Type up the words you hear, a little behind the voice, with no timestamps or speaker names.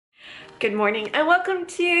Good morning and welcome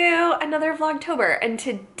to another Vlogtober, and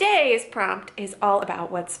today's prompt is all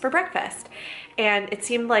about what's for breakfast. And it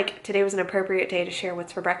seemed like today was an appropriate day to share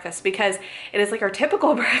what's for breakfast because it is like our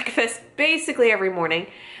typical breakfast basically every morning,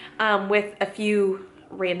 with a few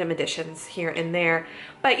random additions here and there.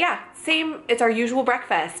 But yeah, it's our usual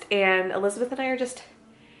breakfast, and Elizabeth and I are just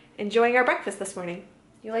enjoying our breakfast this morning.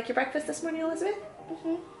 You like your breakfast this morning, Elizabeth?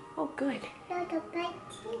 Mm-hmm. Oh, good. Little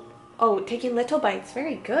bites. Oh, taking little bites.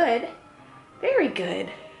 Very good. Very good.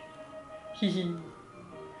 Do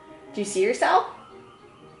you see yourself?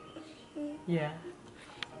 Yeah.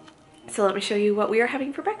 So let me show you what we are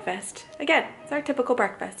having for breakfast. Again, it's our typical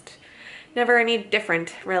breakfast. Never any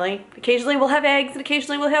different, really. Occasionally we'll have eggs and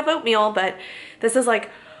occasionally we'll have oatmeal, but this is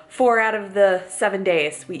like 4 out of the 7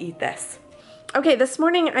 days we eat this. Okay, this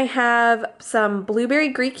morning I have some blueberry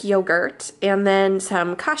Greek yogurt and then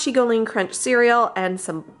some Kashi Goling Crunch cereal and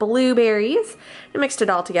some blueberries. I mixed it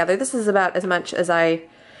all together. This is about as much as I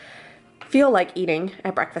feel like eating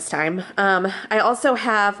at breakfast time. I also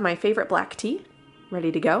have my favorite black tea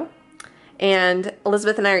ready to go. And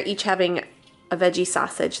Elizabeth and I are each having a veggie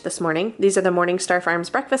sausage this morning. These are the Morningstar Farms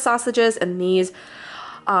breakfast sausages, and these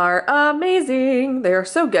are amazing. They are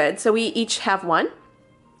so good. So we each have one.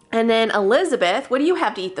 And then Elizabeth, what do you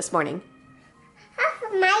have to eat this morning? Half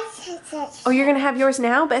of my sausage. Oh, you're gonna have yours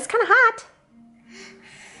now? But it's kind of hot.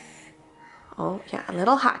 Oh, yeah, a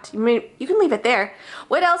little hot. You can leave it there.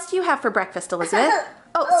 What else do you have for breakfast, Elizabeth?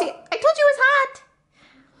 Oh, see, I told you it was hot.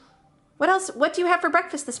 What else? What do you have for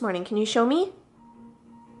breakfast this morning? Can you show me?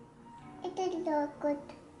 It did look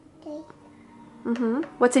good. Mm-hmm.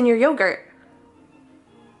 What's in your yogurt?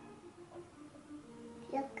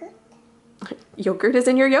 Yogurt. Yogurt is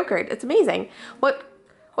in your yogurt. It's amazing. What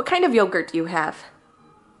kind of yogurt do you have?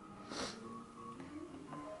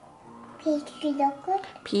 Peach yogurt.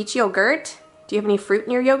 Peach yogurt. Do you have any fruit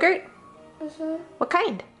in your yogurt? Mm-hmm. What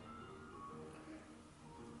kind?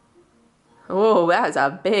 Oh, that is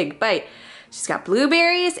a big bite. She's got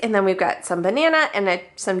blueberries, and then we've got some banana and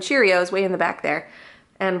some Cheerios way in the back there.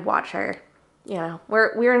 And watch her. You know,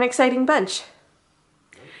 we're an exciting bunch.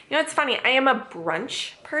 You know, it's funny. I am a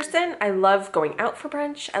brunch person. I love going out for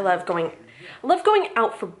brunch. I love going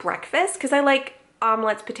out for breakfast because I like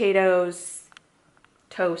omelets, potatoes,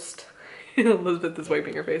 toast. Elizabeth is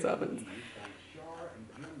wiping her face off, and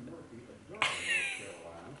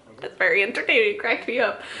that's very entertaining. It cracked me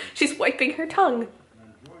up. She's wiping her tongue.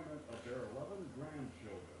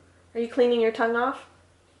 Are you cleaning your tongue off?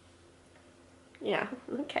 Yeah.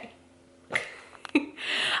 Okay.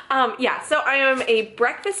 Yeah, so I am a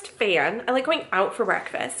breakfast fan. I like going out for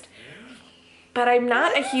breakfast, but I'm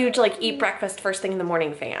not a huge eat breakfast first thing in the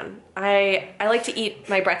morning fan. I like to eat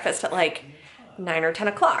my breakfast at like 9 or 10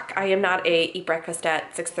 o'clock. I am not a eat breakfast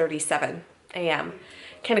at 6:37 a.m.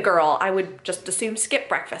 kind of girl. I would just assume skip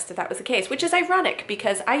breakfast if that was the case, which is ironic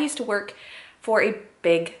because I used to work for a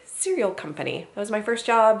big cereal company. That was my first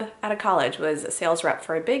job out of college, was a sales rep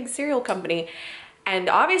for a big cereal company. And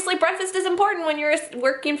obviously breakfast is important when you're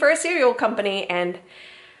working for a cereal company, and I'm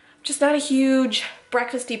just not a huge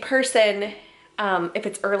breakfasty person if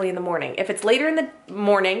it's early in the morning. If it's later in the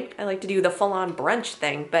morning, I like to do the full-on brunch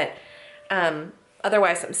thing, but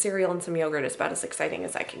otherwise some cereal and some yogurt is about as exciting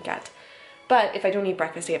as I can get. But if I don't eat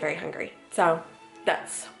breakfast, I get very hungry. So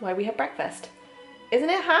that's why we have breakfast.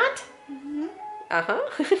 Isn't it hot? Mm-hmm. Uh-huh.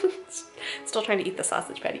 Still trying to eat the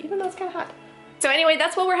sausage patty, even though it's kind of hot. So anyway,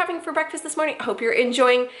 that's what we're having for breakfast this morning. I hope you're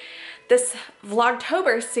enjoying this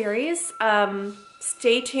Vlogtober series.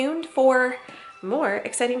 Stay tuned for more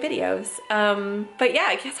exciting videos. But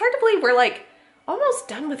yeah, it's hard to believe we're like almost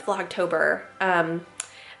done with Vlogtober. And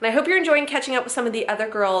I hope you're enjoying catching up with some of the other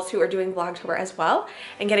girls who are doing Vlogtober as well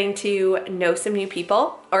and getting to know some new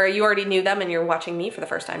people, or you already knew them and you're watching me for the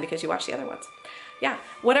first time because you watched the other ones. Yeah,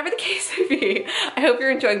 whatever the case may be, I hope you're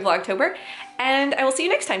enjoying Vlogtober, and I will see you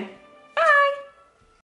next time.